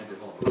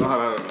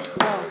No.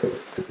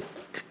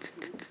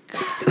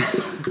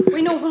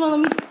 Wait, no, hold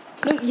on,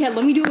 let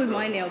me do it with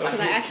my nails, because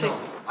I actually... No,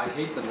 I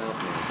hate the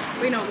mouth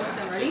nails. Wait, no,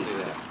 listen, ready?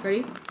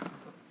 Ready?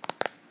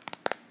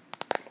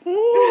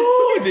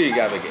 Ooh, dude, you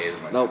gotta make it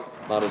ASMR. Nope,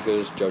 not as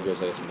good as JoJo's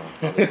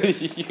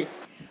ASMR.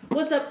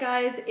 What's up,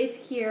 guys? It's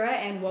Kiera,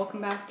 and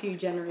welcome back to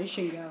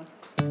Generation Go.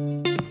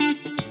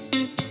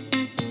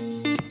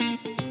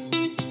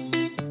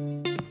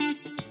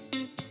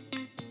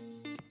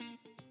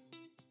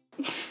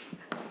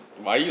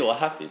 Why are you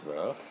laughing,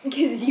 bro?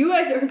 Because you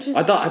guys are just...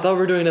 I thought we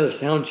were doing another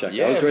sound check.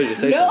 Yeah. I was ready to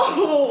say something.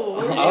 No!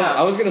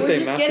 I was gonna say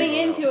We're just Matthew getting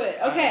Morrell. into it.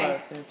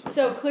 Okay,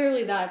 so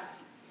clearly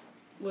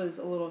was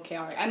a little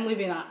chaotic. I'm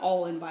leaving that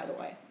all in, by the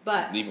way.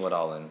 But... Leave it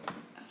all in.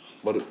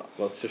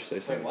 Let's just say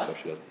something so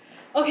she doesn't.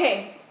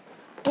 Okay,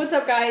 what's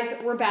up, guys?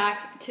 We're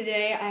back.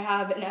 Today I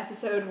have an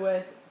episode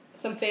with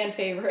some fan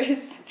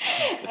favorites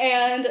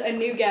and a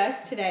new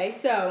guest today.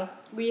 So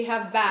we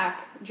have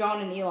back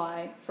John and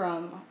Eli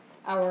from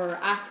our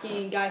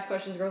Asking Guys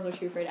Questions Girls Are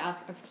Too Afraid to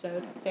Ask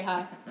episode. Say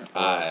hi.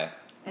 Hi.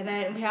 And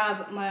then we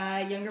have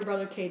my younger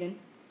brother Kaiden.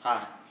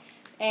 Hi.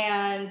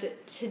 And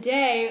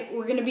today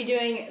we're gonna be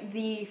doing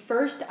the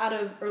first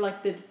of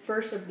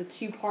the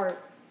two-part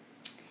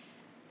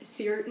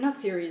not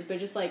series, but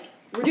just like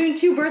we're doing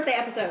 2 birthday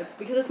episodes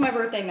because it's my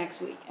birthday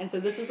next week, and so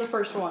this is the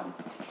first one,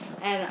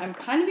 and I'm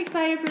kind of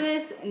excited for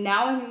this.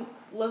 Now I'm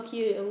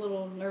low-key a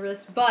little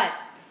nervous, but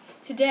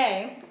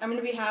today I'm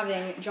gonna be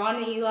having John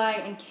and Eli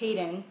and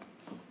Kaiden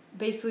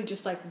basically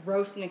just like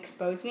roast and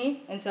expose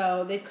me, and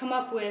so they've come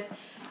up with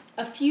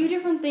a few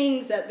different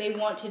things that they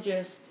want to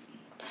just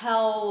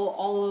tell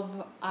all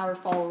of our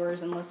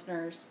followers and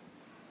listeners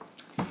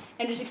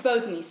and just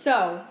expose me.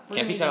 So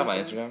Can't be shout out my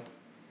Instagram?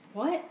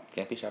 What?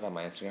 Can't be shout out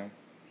my Instagram?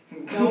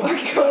 Go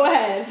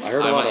ahead. I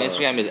heard My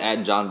Instagram is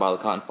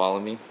 @JohnBarlacott. Follow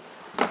me.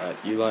 At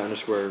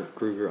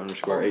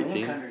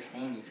Eli_Kruger_18.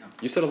 Understand you, John.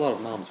 You said a lot of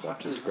moms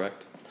watch this,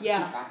 correct?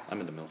 Yeah. I'm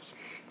into MILFs.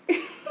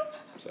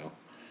 So.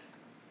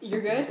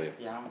 You're good?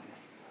 Yeah, I'm okay.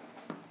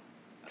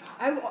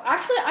 I'm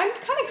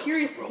kind of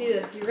curious to see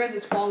this, your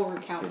guys' follower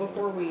count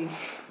before we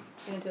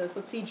get into this.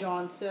 Let's see,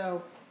 John.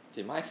 So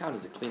Dude, my account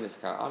is the cleanest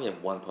account. I only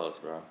have 1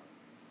 post, bro.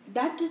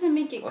 that doesn't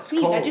make it Let's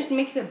clean. go. That just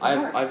makes it I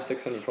boring. have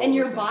 600 followers. And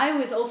your now. bio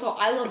is also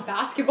I love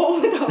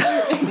basketball with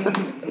hearts.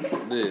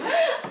 Dude.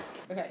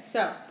 Okay,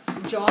 so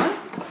John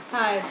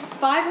has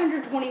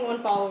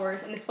 521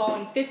 followers and is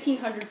following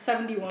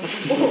 1,571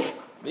 people.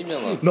 Leave me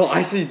alone. No,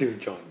 I see, dude,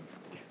 John.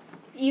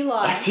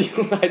 Eli. I see.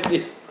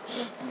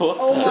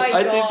 Oh my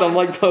I see God. some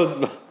like posts.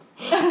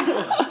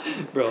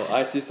 Bro,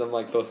 I see some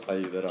like posts by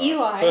you that are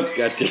Eli.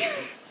 sketchy.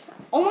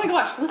 Oh my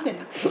gosh, listen.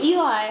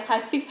 Eli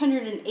has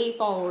 608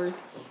 followers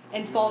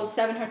and follows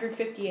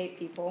 758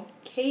 people.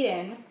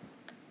 Kaiden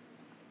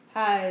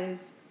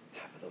has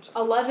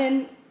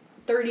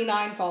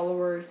 1139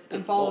 followers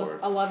and Good follows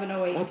Lord.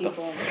 1108 What the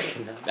people.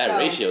 That So-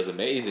 ratio is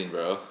amazing,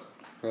 bro.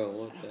 Bro,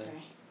 what the? Okay.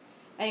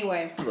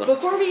 Anyway, Bro.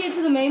 before we get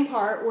to the main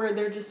part where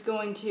they're just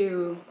going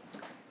to...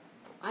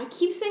 I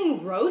keep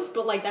saying roast,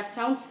 but like that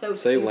sounds so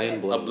Say stupid.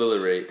 land blows.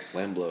 Obliterate.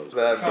 Land blows.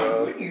 That,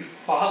 You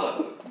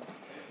follow.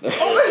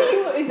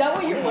 Oh, is that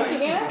what you're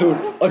looking at? Dude,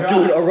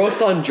 a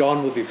roast on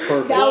John would be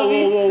perfect. That would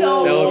be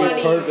so That would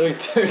funny. be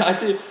perfect, dude. I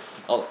see.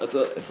 Oh, it's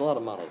a lot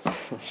of models.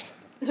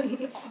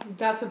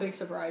 That's a big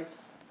surprise.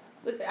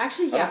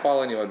 Actually, I don't yeah.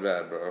 follow anyone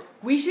bad, bro.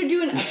 We should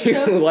do an You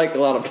episode. like a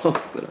lot of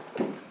posts that are.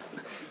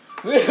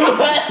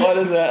 What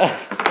is that?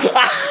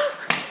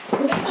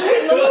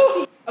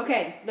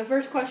 Okay, the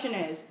first question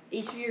is,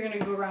 each of you are going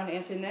to go around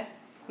answering this.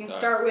 You can Alright.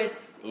 start with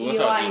Let's Eli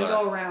start and with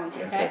go Eli. around,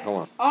 okay? Okay,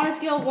 hold on. On a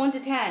scale of 1 to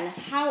 10,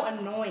 how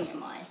annoying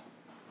am I?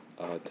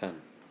 10.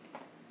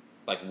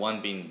 Like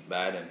 1 being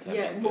bad and 10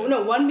 Yeah, being well, good.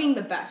 no, 1 being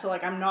the best, so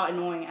like I'm not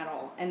annoying at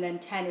all. And then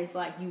 10 is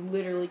like, you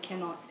literally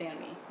cannot stand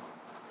me.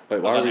 Wait,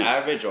 Like why are on we?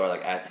 average or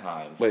like at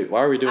times? Wait,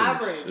 why are we doing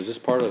Average. this? Is this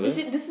part of This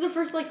it? is the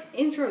first like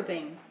intro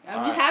thing.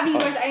 I'm just Alright. having you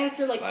guys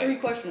answer like 3 Alright.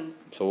 questions.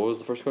 So what was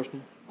the first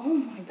question? Oh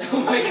my god. Oh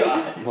my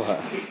god. What?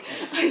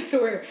 I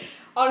swear.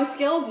 On a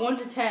scale of 1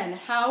 to 10,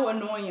 how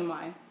annoying am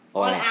I?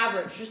 Oh. On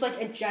average, just like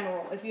in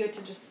general, if you had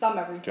to just sum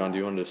everything. John, do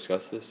you up. want to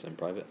discuss this in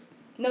private?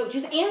 No,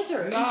 just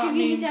answer. No, Each I of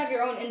you need mean- to have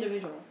your own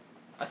individual.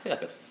 I say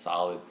like a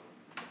solid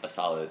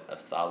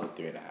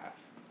 3.5.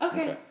 Okay.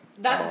 Okay.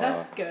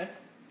 That's good.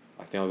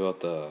 I think I'll go with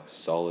the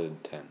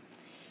solid 10.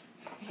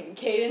 Okay,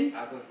 Kaiden,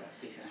 I'll go with that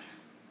 6.5.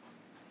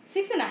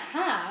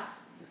 6.5.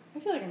 I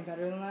feel like I'm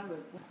better than that, but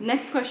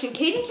next question.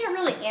 Kaiden can't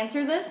really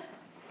answer this,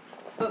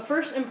 but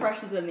first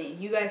impressions of me.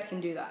 You guys can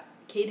do that.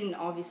 Kaiden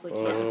obviously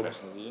can. First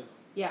impressions of you?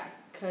 Yeah,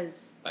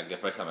 cause Like the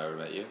first time I ever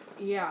met you?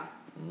 yeah,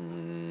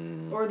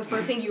 Mm, or the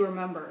first thing you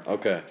remember.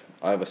 okay,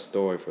 I have a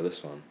story for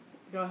this one.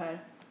 Go ahead.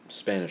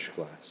 Spanish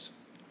class,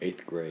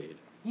 8th grade.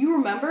 You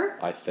remember?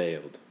 I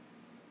failed.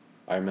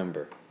 I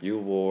remember. You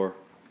wore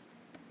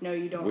No,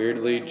 you don't.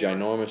 weirdly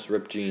remember. ginormous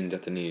ripped jeans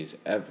at the knees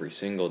every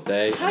single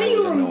day. How and do it you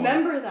was annoying.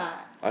 remember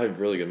that? I have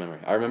really good memory.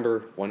 I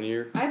remember one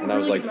year I have a when I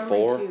was really like good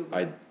memory 4, too,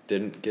 I but-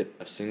 didn't get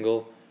a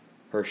single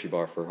Hershey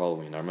bar for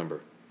Halloween. I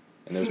remember,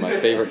 and it was my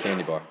favorite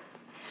candy bar.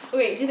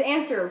 Okay, just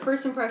answer.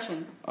 First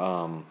impression.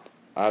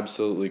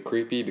 Absolutely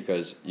creepy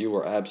because you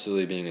were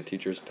absolutely being a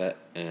teacher's pet,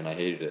 and I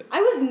hated it.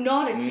 I was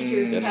not a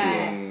teacher's Yes, you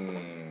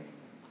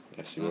pet.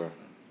 Yes, you were.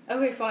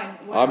 Okay, fine.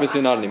 Whatever.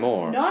 Obviously not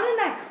anymore. Not in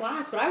that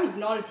class, but I was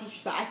not a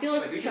teacher's pet. I feel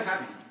like Wait, who's your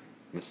happy?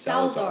 Miss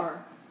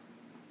Salazar.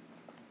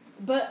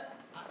 But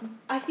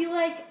I feel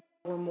like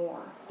we're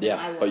more than I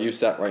Yeah, was. but you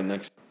sat right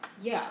next.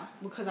 Yeah,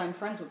 because I'm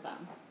friends with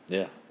them.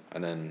 Yeah,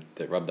 and then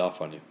they rubbed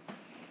off on you,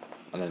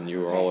 and then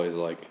you were Okay. always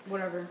like,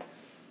 Whatever.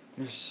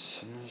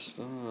 Miss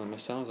Salazar,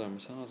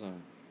 Miss Salazar.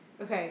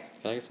 Okay.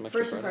 Can I get some extra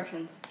First credit?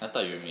 impressions. I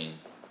thought you were mean.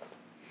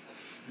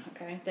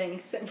 Okay,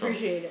 thanks. From-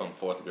 Appreciate From it.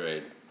 4th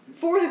grade.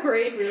 4th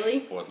grade,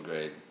 really? 4th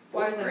grade.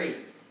 Why was Fourth that? grade.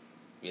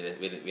 We had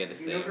the You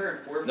same. knew her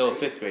in fourth No,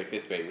 grade?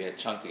 5th grade. We had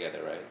chunk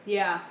together, right?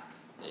 Yeah.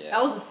 Yeah.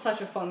 That was such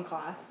a fun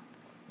class.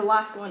 The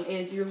last one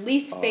is your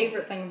least Oh.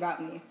 favorite thing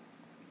about me.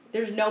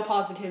 There's no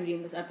positivity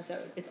in this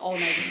episode. It's all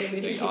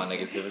negativity. Like all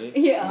negativity.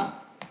 Yeah.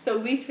 So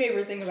least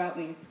favorite thing about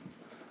me.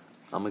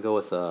 I'm gonna go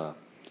with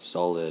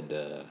solid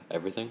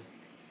everything.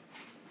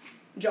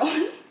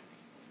 John?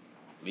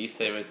 Least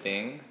favorite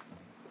thing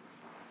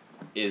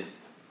is,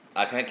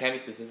 I can I be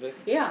specific.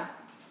 Yeah.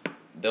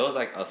 There was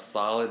like a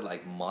solid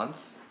like month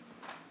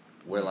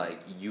where like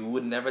you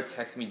would never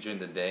text me during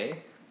the day,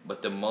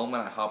 but the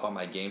moment I hop on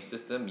my game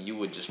system, you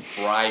would just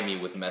fry me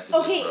with messages,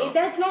 Okay, bro.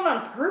 that's not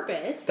on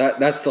purpose.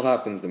 That still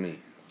happens to me.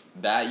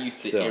 That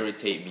used to Still.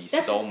 irritate me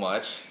That's- so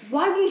much.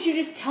 Why wouldn't you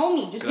just tell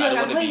me? Just be 'Cause I like, didn't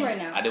I'm wanna playing be. right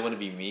now. I didn't want to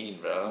be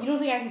mean, bro. You don't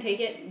think I can take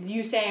it?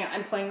 You saying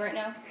I'm playing right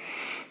now?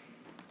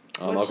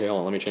 What's- Okay, hold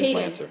on. Let me change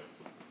my Kaiden. answer.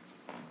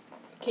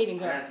 Kaiden, I go.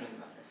 gotta think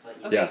about this.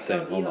 Like, Okay, Yeah, so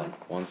same. Hold Elon. on.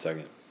 1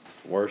 second.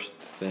 Worst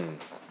thing.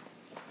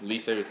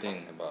 Least favorite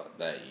thing about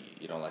that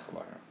you don't like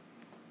about her.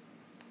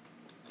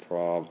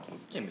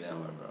 Can't be that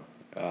hard,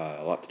 bro.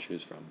 A lot to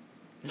choose from.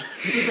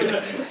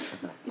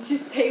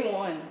 Just say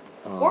one.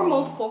 Or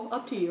multiple,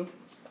 up to you.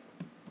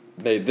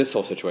 This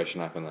whole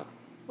situation happened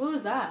What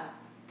was that?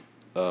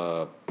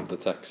 though. The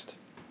text.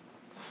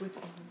 With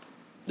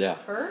Yeah.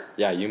 her?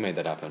 Yeah, you made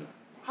that happen.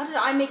 How did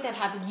I make that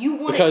happen? You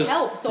wanted Because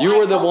help, so you I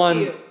were the helped one.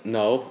 you.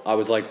 No, I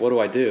was like, "What do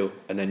I do?"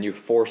 And then you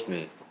forced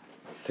me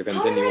to How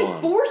continue did I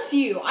on. force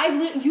you?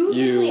 You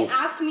literally You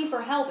asked me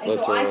for help, and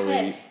so I said,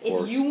 literally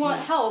if you forced want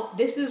me. help,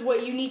 this is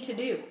what you need to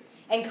do.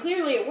 And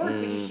clearly it worked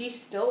because she's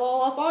still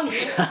all up on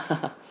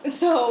you. And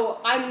so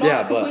I'm not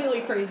Yeah, but-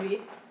 completely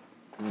crazy.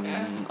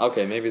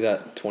 Okay, maybe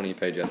that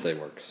 20-page essay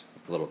works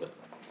a little bit.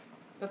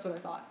 That's what I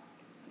thought.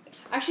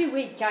 Actually,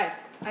 wait,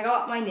 guys. I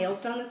got my nails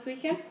done this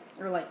weekend,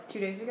 or like 2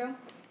 days ago.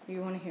 Do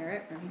you want to hear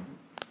it? Or...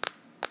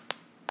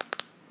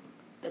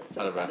 That's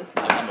so Whatever.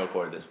 satisfying. I'm gonna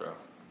record this, bro.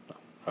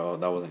 Oh,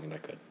 that wasn't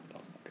that good. That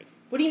wasn't good.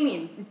 What do you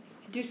mean?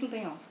 Do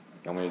something else.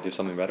 You want me to do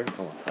something better?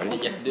 Hold on.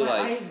 Ready? You have to do my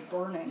like. eye is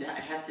burning. yeah,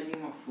 it has to be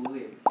more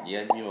fluid. You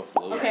have to be more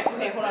fluid. Okay,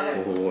 hold on.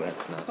 Oh,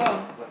 that's nice. Hold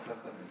on.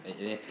 And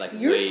it's like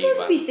You're way supposed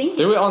to back. be thinking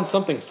Do it on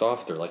something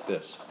softer, like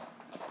this.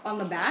 on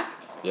the back.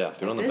 Yeah,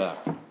 do it on the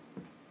Like back.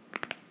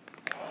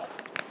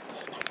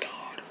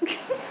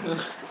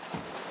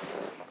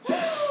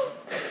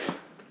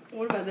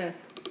 What about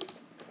this?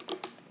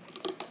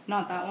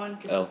 Not that one,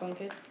 just L. the phone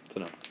case. So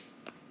no.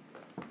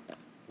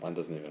 Mine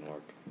doesn't even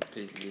work.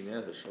 Your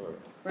nails are short.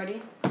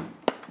 Ready?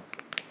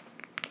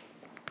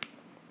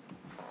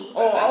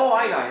 Oh,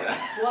 I got it.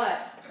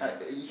 What?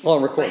 Hold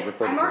on, record.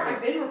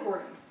 I've been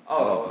recording.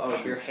 Oh,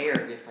 your hair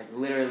gets like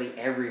literally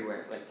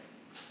everywhere, like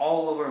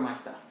all over my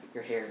stuff.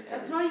 Your hair is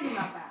That's everywhere. not even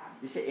that bad.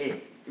 Yes, it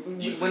is. You When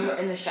think we're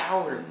in the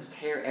shower, there's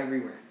hair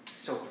everywhere. It's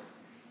so hard.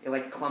 It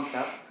like clumps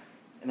up,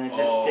 and then it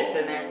just sits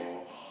in there.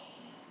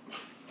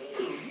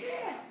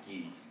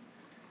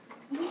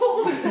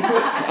 What was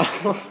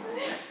that?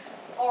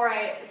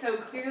 Alright, so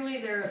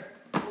clearly they're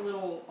a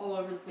little all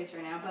over the place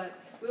right now, but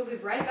we'll be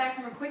right back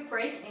from a quick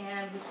break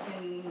and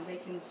they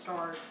can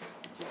start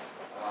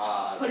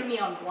just putting me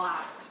on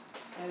blast.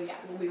 So yeah,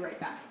 we'll be right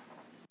back.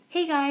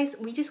 Hey guys,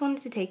 we just wanted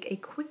to take a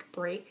quick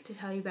break to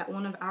tell you about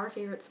one of our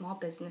favorite small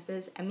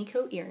businesses,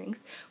 Emiko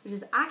Earrings, which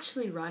is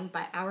actually run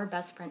by our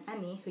best friend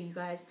Emmy, who you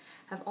guys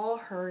have all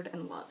heard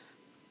and love.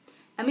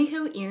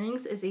 Emiko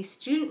Earrings is a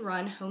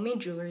student-run homemade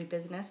jewelry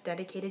business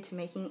dedicated to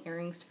making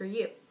earrings for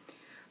you.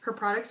 Her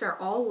products are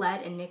all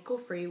lead and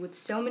nickel-free with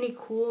so many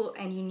cool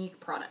and unique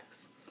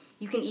products.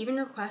 You can even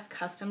request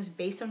customs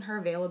based on her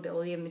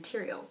availability of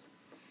materials.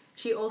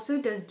 She also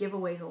does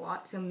giveaways a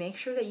lot, so make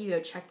sure that you go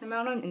check them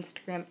out on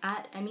Instagram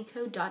at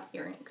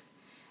emiko.earrings.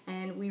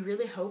 And we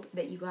really hope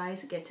that you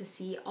guys get to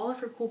see all of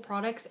her cool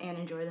products and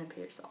enjoy them for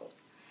yourselves.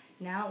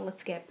 Now,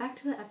 let's get back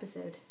to the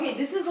episode. Okay,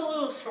 this is a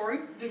little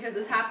story because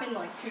this happened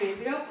like 2 days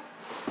ago.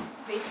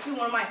 Basically,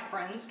 one of my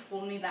friends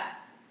told me that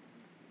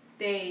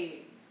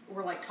they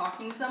were like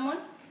talking to someone,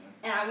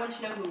 and I wanted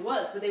to know who it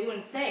was, but they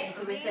wouldn't say. And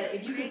so they said,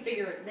 if you can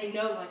figure it, they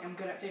know like I'm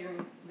good at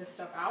figuring this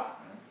stuff out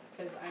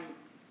because I'm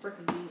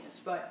freaking genius,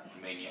 but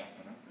Maniac.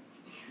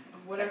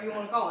 whatever you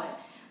want to call it.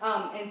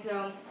 And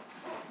so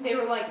they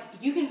were like,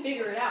 you can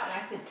figure it out. And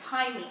I said,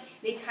 time me.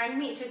 They timed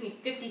me. It took me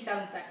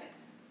 57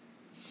 seconds.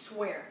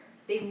 Swear.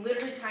 They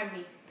literally timed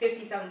me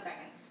 57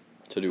 seconds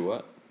To do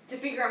what? to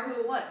figure out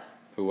who it was.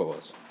 Who? What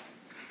was?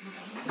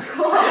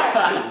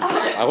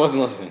 God. I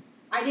wasn't listening.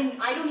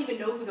 I don't even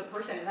know who the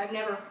person is. I've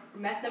never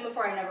met them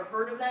before. I never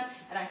heard of them,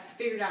 and I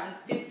figured out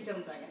in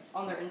 57 seconds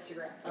on their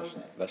Instagram. That was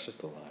it. That's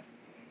just a lie.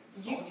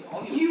 You.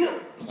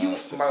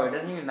 Bro, it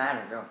doesn't even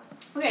matter. Go.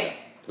 Okay,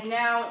 and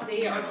now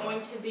they are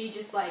going to be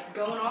just like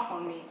going off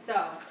on me.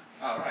 So.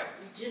 All right.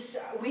 Just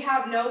we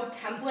have no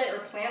template or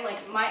plan.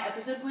 Like my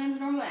episode plans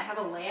normally, I have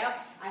a layout.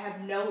 I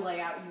have no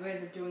layout. You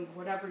guys are doing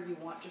whatever you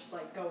want. Just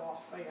like go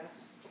off, I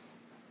guess.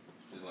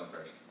 Who's going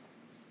first?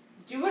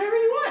 Do whatever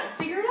you want.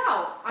 Figure it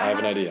out. I have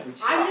an idea.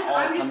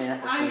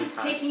 I'm just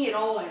taking it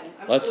all in.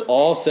 Let's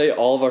all say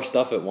all of our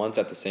stuff at once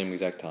at the same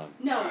exact time.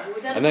 No,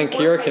 that and is then the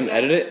Kiera worst can idea.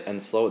 edit it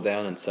and slow it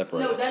down and separate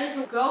No, it. that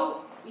is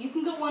go. You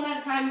can go one at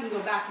a time. You can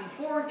go back and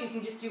forth. You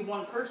can just do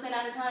one person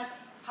at a time.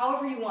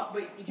 However you want,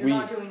 but you're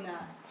not doing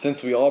that.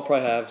 Since we all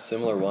probably have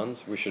similar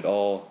ones, we should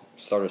all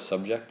start a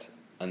subject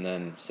and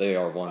then say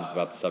our ones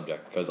about the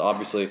subject. Because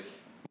obviously,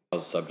 I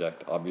was a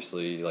subject.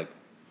 Obviously, like,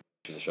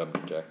 she's a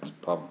subject.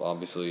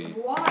 Obviously.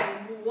 Why?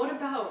 What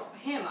about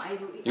him?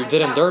 You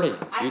did him dirty.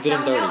 I You did him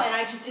found dirty. out and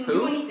I just didn't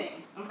do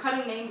anything. I'm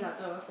cutting names out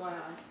though, FYI.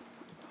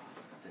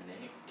 The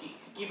name?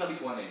 Keep at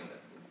least one name in there.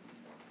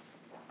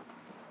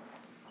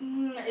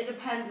 It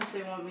depends if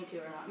they want me to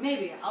or not.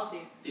 Maybe. I'll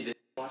see. Did they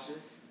watch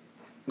this?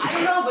 I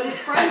don't know, but his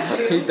friends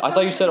do. I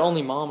thought you said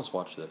only moms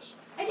watch this.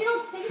 I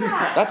don't say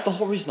that. That's the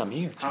whole reason I'm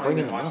here, to bring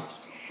in the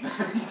moms.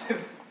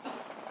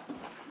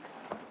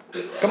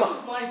 Come on.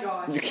 Oh my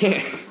god. You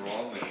can't. What's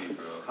wrong with you,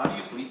 bro? How do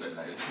you sleep at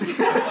night? Like,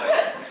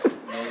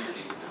 no one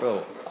thinking this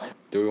Bro, stuff.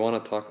 do we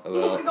want to talk Oh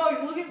my about...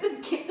 god, look at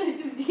this kid that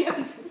just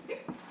DM'd me.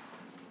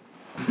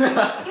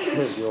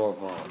 This is your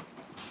fault.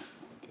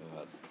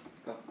 God.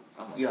 Go.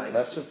 Someone You said like-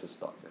 That's just a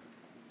stalker.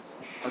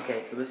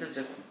 Okay, so this is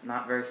just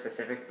not very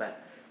specific,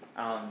 but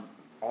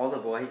all the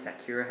boys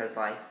that Kiera has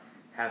liked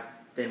have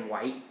been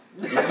white.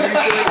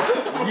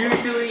 And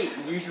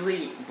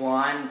usually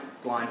blonde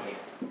hair.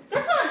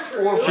 That's not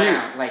true. Or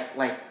brown, like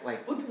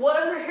What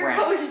other hair brown.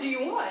 colors do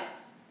you want?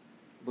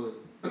 blue.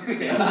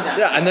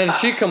 Yeah, and then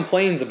she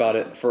complains about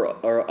it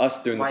for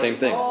us doing the same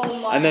thing. Oh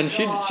my And then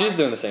god. she's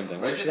doing the same thing.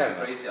 But What's isn't she that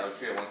talking about? crazy how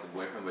Kiera wants a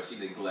boyfriend, but she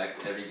neglects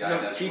every guy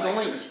No, that's she's like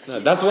only. her?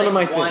 she's that's one of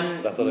my one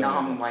things. That's what I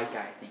mean. non-white guy,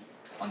 I think.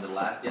 On the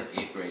last day of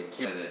 8th grade,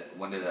 Kiera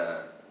wanted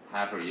to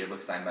have her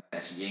yearbook signed by,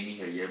 and she gave me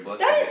her yearbook.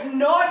 That is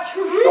not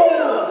true.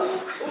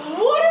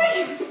 What are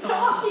you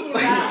talking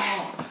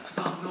about?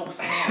 Stop, no,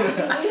 stop.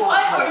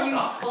 What are you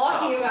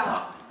talking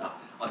about?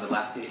 Stop. On the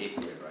last day of 8th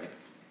grade, right?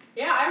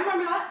 Yeah, I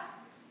remember that.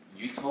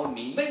 You told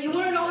me. But you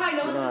want to know how I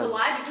know this is a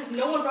lie? Because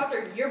no one brought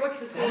their yearbooks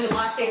to school on the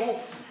last day.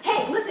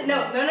 Hey, listen,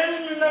 no.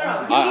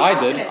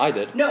 I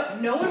did.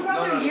 No one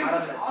brought their No,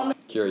 yearbooks on the.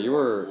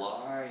 Kira,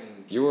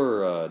 lying. you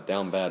were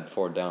down bad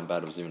before down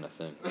bad was even a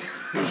thing.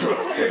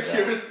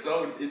 Kira's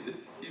so. He's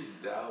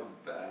down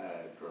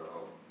bad,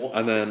 bro.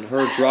 And then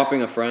her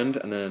dropping a friend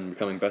and then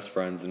becoming best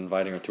friends and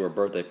inviting her to her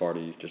birthday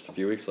party just a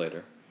few weeks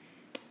later.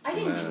 I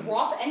didn't Man.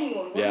 drop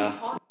anyone. What are you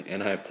talking?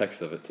 And I have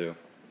texts of it too.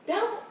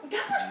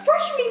 That was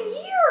freshman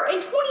year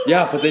in 2019.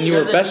 Yeah, but then you were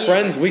Doesn't best mean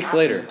friends it weeks happened,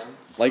 later. though.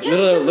 Like Yeah,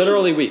 because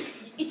literally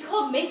weeks. It's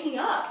called making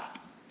up.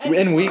 And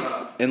In weeks.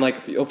 In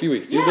like a few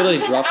weeks. You literally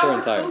because dropped her our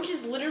entire.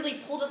 coaches literally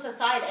pulled us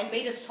aside and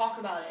made us talk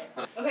about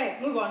it. Okay,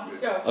 move on.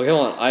 Let's go. Okay,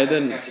 hold on. I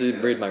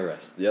didn't read my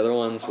rest. The other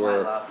ones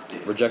were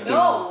rejecting.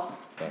 No.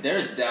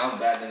 There's down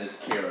bad than this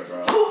Kiera,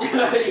 bro. You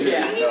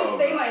didn't even No,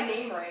 say bro. my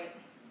name right.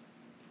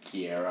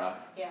 Kiera.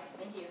 Yeah,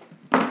 thank you.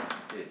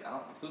 Dude,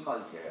 who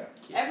called you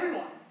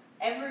Kiera?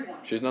 Everyone.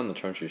 She's not in the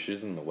trenches.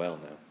 She's in the well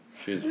now.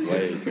 She's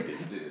way too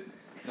deep. Dude.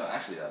 No,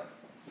 actually though.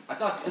 I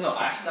actually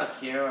thought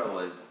Kiera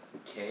was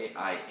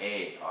Kiara.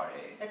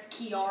 That's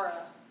Kiara.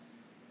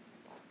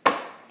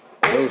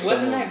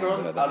 Wasn't that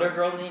girl, that- other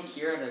girl named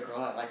Kiera, the girl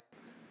that like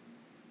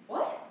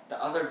What?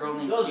 the other girl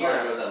named Those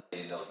Kiera? girls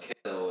that those kids.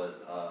 There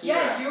was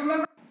Yeah, do you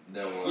remember?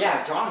 There was.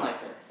 Yeah, John liked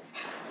her.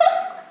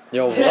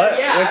 Yo, what?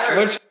 Yeah,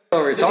 which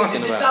are we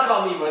talking It's about? not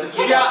about me, but it's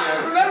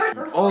Yeah,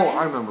 remember? her Oh, friend?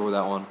 I remember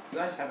that one. You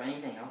guys have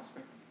anything else?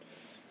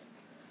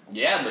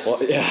 Yeah, but Well,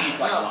 she's yeah.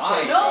 like No,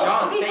 lying. No,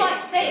 John, okay, say fine.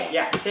 it. Say it.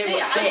 Yeah, say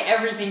it. say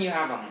everything you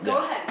have on it. Go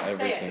Yeah, ahead.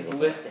 every Say it. single-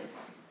 Just list it.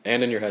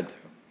 And in your head too,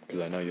 because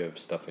I know you have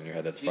stuff in your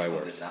head that's She's probably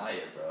gonna worse. deny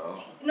it,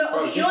 bro. No, Bro, okay,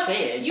 you know just what?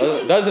 say it. You Doesn't-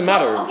 can- doesn't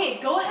matter. Okay,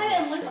 go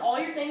ahead and list all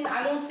your things.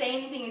 I won't say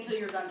anything until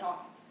you're done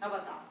talking. How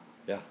about that?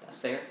 That's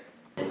fair.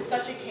 This is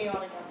such a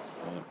chaotic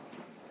episode.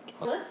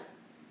 List?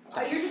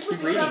 You're just Keep supposed to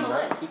go reading, down the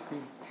right? list. Keep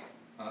reading.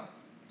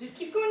 Just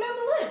keep going down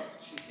the list.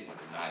 She's gonna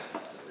deny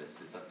it.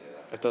 It's up there.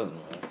 It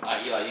doesn't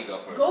matter. Eli, you go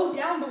first. Go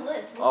down the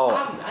list. Oh,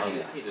 I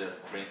need okay. to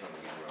brainstorm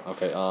again, bro.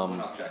 Okay,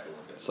 Went off track a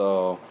little bit.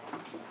 So,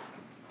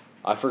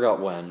 I forgot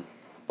when,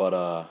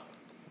 but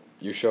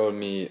you showed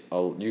me,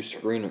 you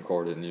screen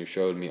recorded and you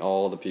showed me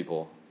all the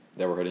people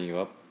that were hitting you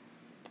up,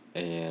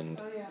 and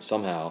Oh, yeah.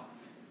 somehow,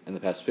 in the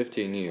past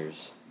 15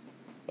 years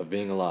of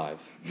being alive,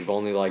 you've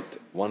only liked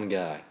one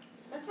guy.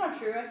 That's not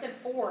true. I said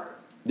 4.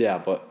 Yeah,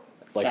 but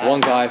like Sad.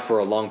 one guy for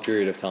a long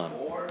period of time.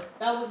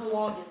 That was the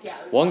longest. Yeah.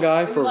 It was One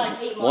guy it was for like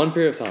 8 one months.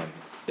 period of time.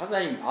 How's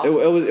that even It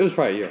possible? was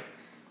probably a year,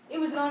 It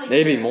was not a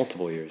maybe year.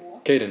 multiple years.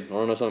 Kaiden,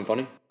 wanna know something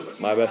funny?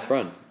 My best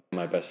friend.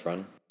 My best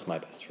friend. It's my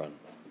best friend.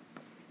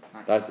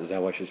 Is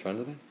that why she's friends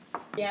with me?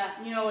 Yeah,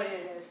 you know what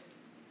it is.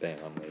 Damn,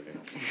 I'm leaving.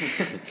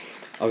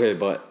 Okay,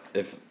 but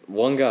if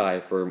one guy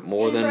for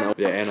more than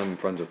and I'm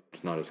friends with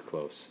not as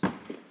close.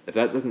 If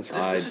that doesn't,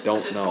 I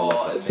don't know.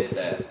 All admit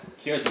that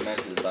Kiera's a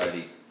menace to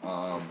society.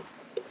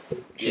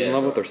 She's in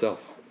love with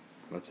herself.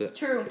 That's it.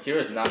 True.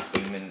 Kiera's not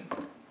human.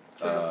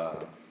 True.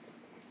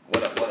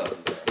 What else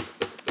is there?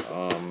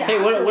 Hey,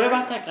 what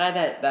about that guy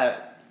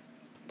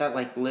that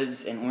like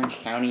lives in Orange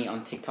County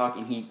on TikTok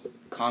and he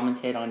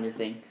commented on your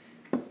thing?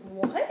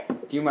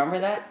 What? Do you remember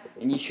that?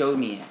 And you showed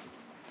me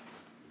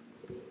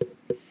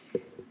it.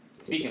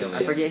 Speaking of,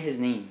 I forget his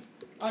name.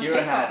 On Kiera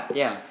TikTok.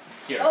 Yeah.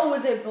 Kiera. Oh,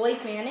 was it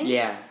Blake Manning?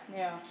 Yeah.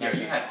 Yeah. Kiera,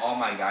 you had all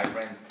my guy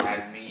friends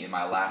tag me in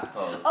my last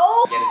post.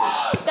 Oh,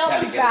 Trying that to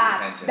was get his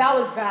bad. attention. That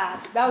was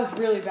bad. That was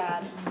really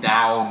bad.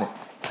 Down.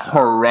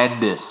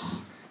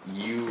 Horrendous.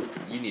 You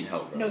need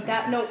help, bro.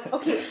 No.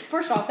 Okay,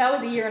 first off, that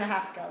was a year and a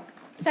half ago.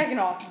 Second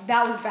off,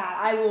 that was bad.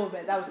 I will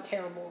admit that was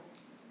terrible.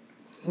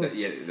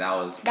 Yeah, that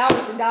was.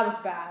 That was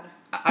bad.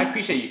 I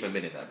appreciate you for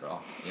admitting that, bro.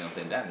 You know what I'm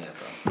saying? Damn yeah,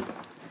 bro.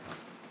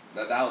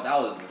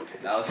 That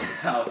was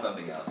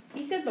something else.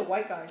 He said the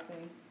white guy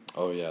thing.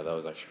 Oh yeah, that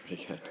was actually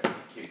pretty good.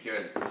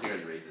 Kira's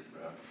racist,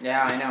 bro.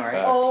 Yeah, I know,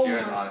 right? Oh.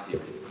 Kira's honestly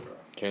racist, bro.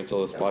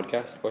 Cancel this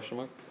podcast? Question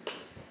mark.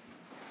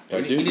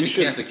 Guys, You need to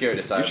cancel Kira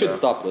this You should bro.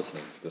 stop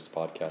listening to this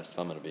podcast.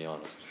 I'm gonna be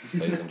honest,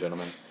 ladies and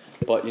gentlemen.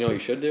 But you know what you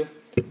should do?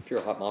 If you're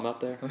a hot mom out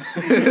there,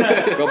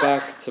 go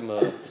back to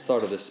the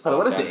start of this podcast.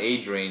 What is the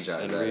age range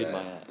of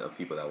the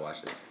people that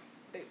watch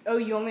this? Oh,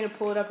 you want me to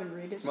pull it up and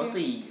read it? It's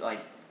mostly like,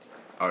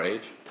 Our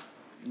age?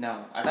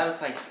 no, I thought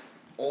it's like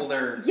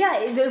older,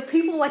 Yeah, they're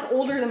people like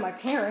older than my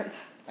parents.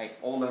 like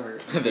older.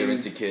 They're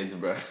into dudes. kids,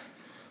 bro.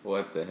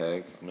 What the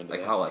heck? I'm into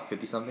Like that. how, like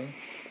 50 something?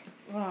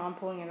 Hold on, I'm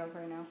pulling it up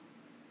right now.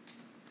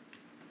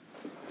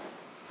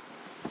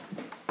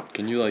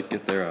 Can you like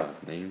get their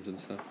names and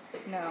stuff?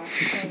 No.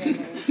 can't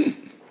get names.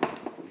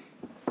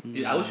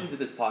 Dude, I wish we did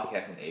this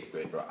podcast in 8th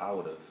grade, bro. I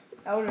would have.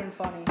 That would have been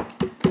funny.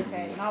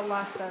 Okay, not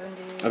last 70.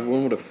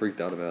 Everyone would have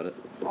freaked out about it.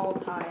 All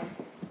time.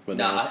 But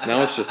Nah,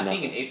 now it's just I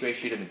nothing. think in 8th grade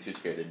she'd have been too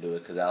scared to do it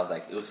because I was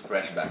like, it was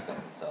fresh back then,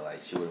 so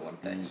like she wouldn't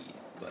want that heat.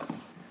 But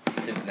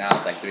since now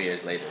it's like 3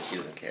 years later, she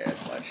doesn't care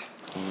as much.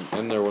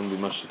 And there wouldn't be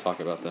much to talk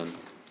about then.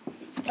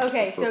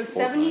 Okay, so For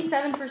Fortnite.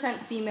 77%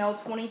 female,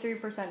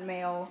 23%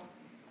 male.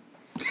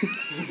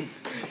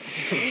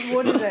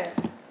 What is it?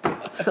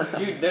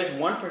 Dude, there's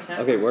 1%.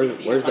 Okay, from where's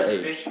 16 the to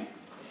age? fish.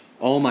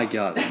 Oh my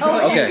god.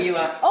 Oh, okay.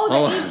 Eli. Oh, the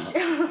Hold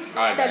age.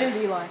 Alright, That guys.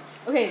 is Eli.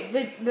 Okay,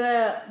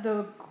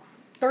 the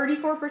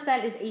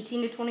 34% is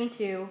 18 to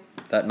 22.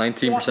 That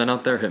 19%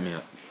 out there, hit me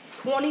up.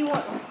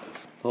 21.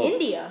 Oh.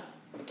 India.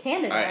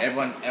 Canada. Alright,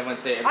 everyone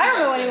say everything. I don't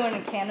know say. anyone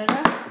in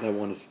Canada. That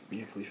one is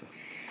Mia Khalifa.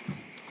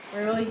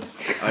 Really?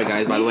 Alright,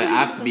 guys, by the way, I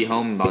have to be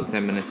home in about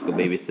 10 minutes to go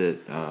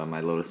babysit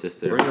my little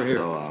sister. Bring her here.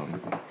 So,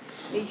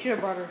 You should have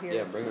brought her here.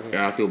 Yeah, bring her here.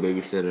 yeah, I'll do a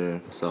babysitter.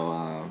 So,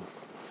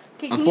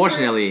 Okay, can you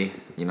unfortunately,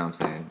 you know what I'm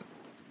saying?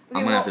 Okay,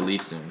 I'm gonna have to well-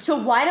 leave soon. So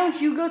why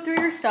don't you go through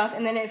your stuff,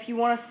 and then if you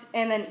want to,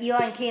 and then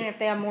Eli and Kaden, if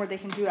they have more, they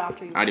can do it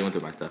after you. I already went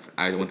through my stuff.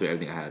 I went through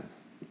everything I had.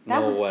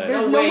 That was, way.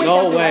 There's No no way. way.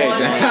 No that way,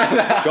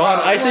 was John.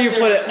 I say you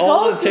put it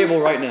all Go on the table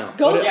right now.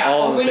 go Put it through-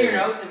 all on the Open your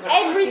table. notes and put it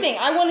on the Everything.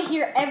 I want to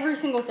hear every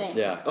single thing.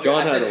 Yeah, Okay,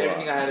 John I had said a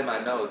everything lot. I had in my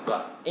notes,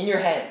 but In your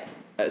head.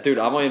 Dude,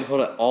 I want you to put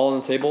it all on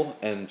the table,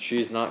 and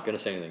she's not gonna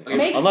say anything.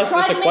 Okay. Unless Try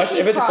it's to a make question.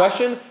 me If it's a cry.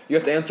 question, you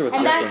have to answer with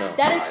And yes or that no.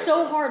 that is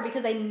so hard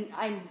because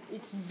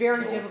it's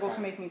very difficult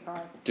to make me cry.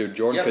 Dude, you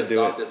Jordan have could the do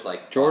softest, it.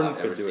 like, spot Jordan I've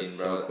could ever do it seen,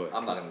 so bro. quick.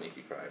 I'm not gonna make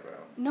you cry, bro.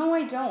 No,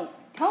 I don't.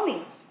 Tell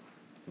me.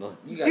 No,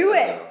 You got Do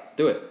this, it.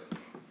 do it.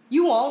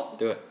 You won't.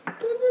 Do it.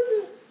 though.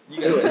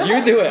 You Do got it.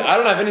 You do it. I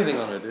don't have anything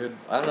on her, dude.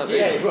 I don't have Yeah,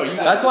 anything. bro, you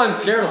got That's it. why I'm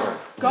scared of her.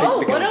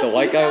 Go. The, What else the do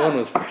white you guy have? one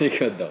was pretty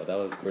good though. That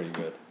was pretty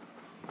good.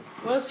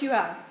 What else do you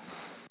have?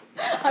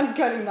 I'm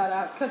cutting that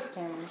out. Cut the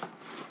camera.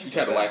 You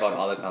tried to wipe out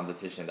all the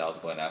competition that was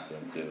going after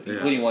him too, Yeah.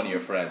 including one of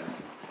your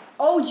friends.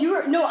 Oh,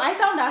 no, I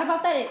found out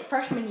about that in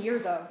freshman year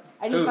though.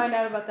 I didn't Who? find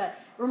out about that.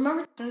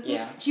 Remember?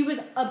 Yeah. She was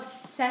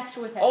obsessed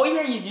with him. Oh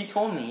yeah, you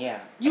told me, yeah.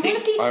 You want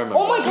to see? I remember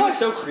Oh my that. She was gosh.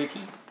 so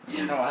creepy.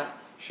 You know what?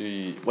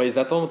 She wait, is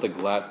that the one with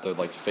the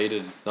like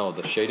faded? No,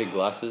 the shaded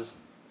glasses.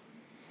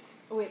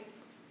 Wait,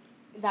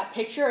 that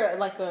picture,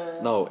 like the.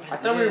 No, I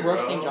thought we were Bro.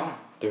 roasting John.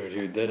 dude,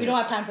 you didn't. We don't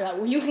have time for that.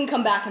 Well, you can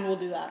come back and we'll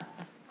do that.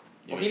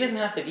 Well, he doesn't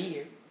have to be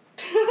here.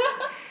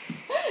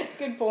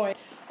 Good point.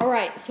 All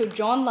right, so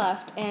John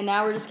left, and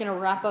now we're just gonna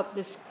wrap up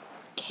this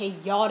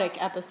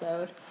chaotic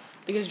episode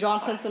because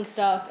John sent some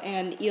stuff,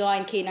 and Eli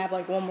and Kaden have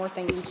like one more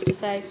thing each to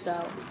say.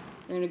 So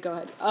we're gonna go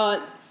ahead.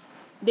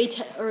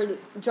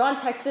 John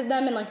texted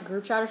them in like a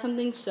group chat or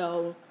something,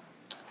 so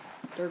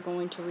they're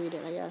going to read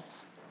it, I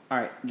guess.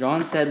 Alright,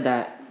 John said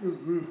that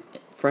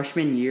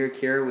freshman year,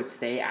 Kiera would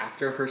stay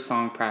after her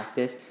song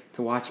practice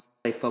to watch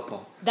play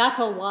football. That's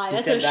a lie. He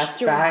That's said a that's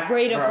straight facts,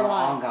 up bro.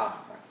 lie. Oh god,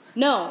 bro.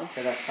 No, He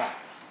said that's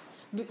facts.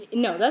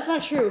 no, that's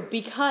not true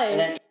because. And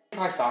then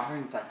I saw her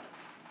and he's like,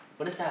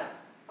 what is that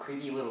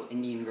creepy little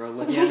Indian girl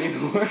looking at me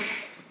for?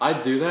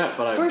 I'd do that,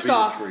 but I'd First be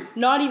off, discreet.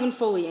 not even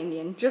fully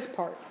Indian, just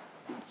part.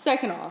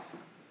 Second off,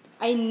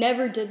 I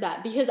never did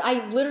that because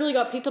I literally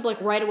got picked up like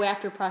right away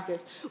after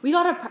practice. We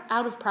got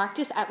out of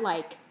practice at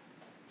like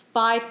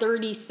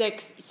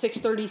 5:36,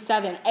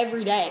 6:37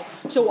 every day.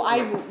 So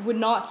I would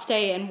not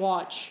stay and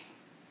watch.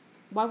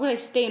 Why would I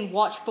stay and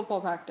watch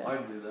football practice?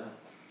 I'd do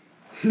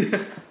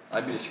that.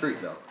 I'd be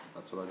discreet though.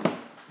 That's what I do.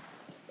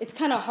 It's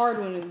kind of hard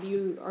when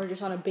you are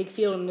just on a big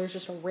field and there's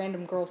just a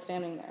random girl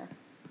standing there.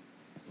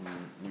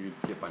 You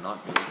could get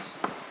binoculars.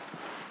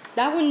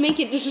 That wouldn't make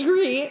it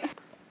discreet.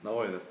 No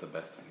way, that's the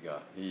best he's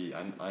got.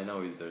 I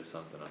know there's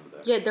something under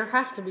there. Yeah, there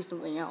has to be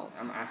something else.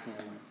 I'm asking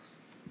anyone else.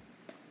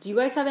 Do you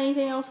guys have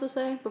anything else to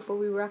say before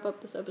we wrap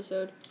up this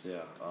episode?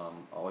 Yeah.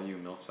 All you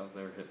milfs out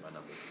there, hit my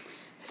number.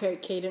 Okay,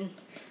 Kaiden.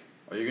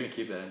 Are you gonna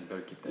keep that in? You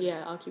better keep that in.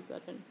 Yeah, I'll keep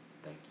that in.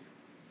 Thank you.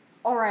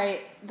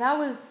 Alright, that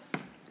was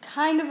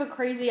kind of a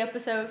crazy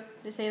episode,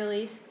 to say the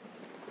least.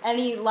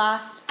 Any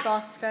last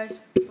thoughts, guys,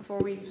 before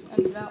we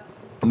end it out?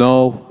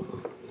 No.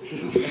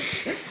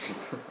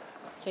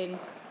 Kaiden.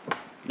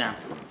 No,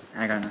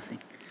 I got nothing.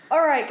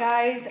 Alright,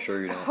 guys.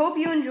 Sure you don't. Hope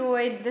you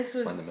enjoyed. This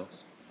was Find the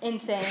milfs.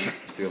 insane.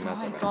 Do a math Oh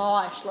my right.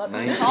 gosh, let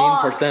me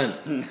talk.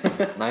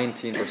 19%.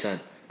 19%.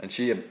 And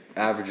she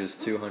averages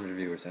 200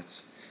 viewers.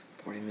 That's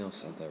 40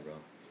 mils out there, bro.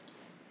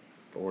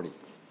 40.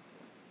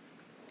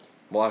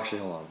 Well, actually,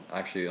 hold on.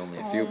 Actually, only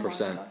a few Oh my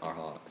percent God. are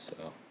hot, so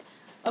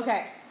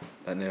Okay.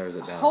 that narrows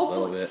it down a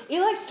Hopefully. little bit.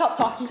 Eli, stop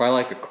talking. Probably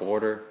like a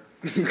quarter.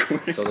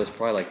 So there's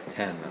probably like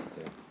 10 out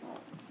there.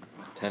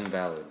 10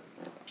 valid.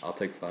 I'll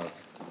take 5.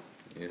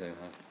 You take 5?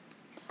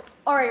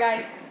 Alright,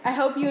 guys. I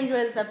hope you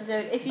enjoyed this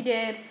episode. If you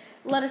did,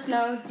 let us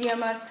know,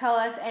 DM us, tell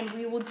us, and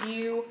we will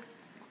do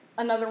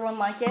another one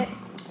like it.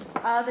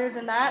 Other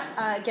than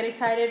that, get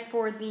excited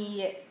for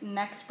the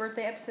next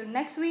birthday episode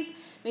next week.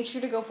 Make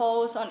sure to go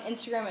follow us on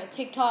Instagram and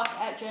TikTok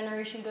at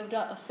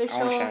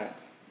GenerationGo.official.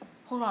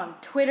 Hold on,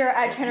 Twitter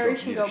at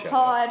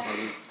GenerationGoPod.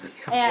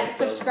 And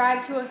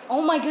subscribe to us.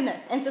 Oh my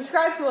goodness. And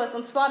subscribe to us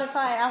on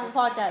Spotify and Apple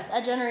Podcasts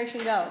at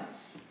Generation Go.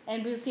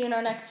 And we'll see you in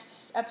our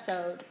next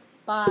episode.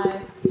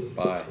 Bye.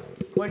 Bye.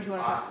 What did you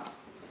want to say?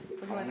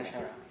 What do you want to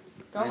say?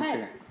 Go On ahead.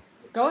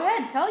 Instagram. Go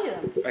ahead. Tell you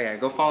them. Oh yeah,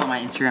 go follow my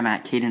Instagram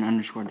at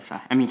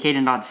Kaiden_decide. I mean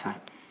Kaiden.decide.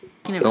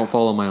 Don't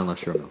follow mine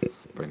unless you're a milf,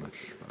 pretty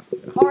much.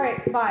 Yeah. All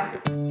right.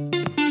 Bye.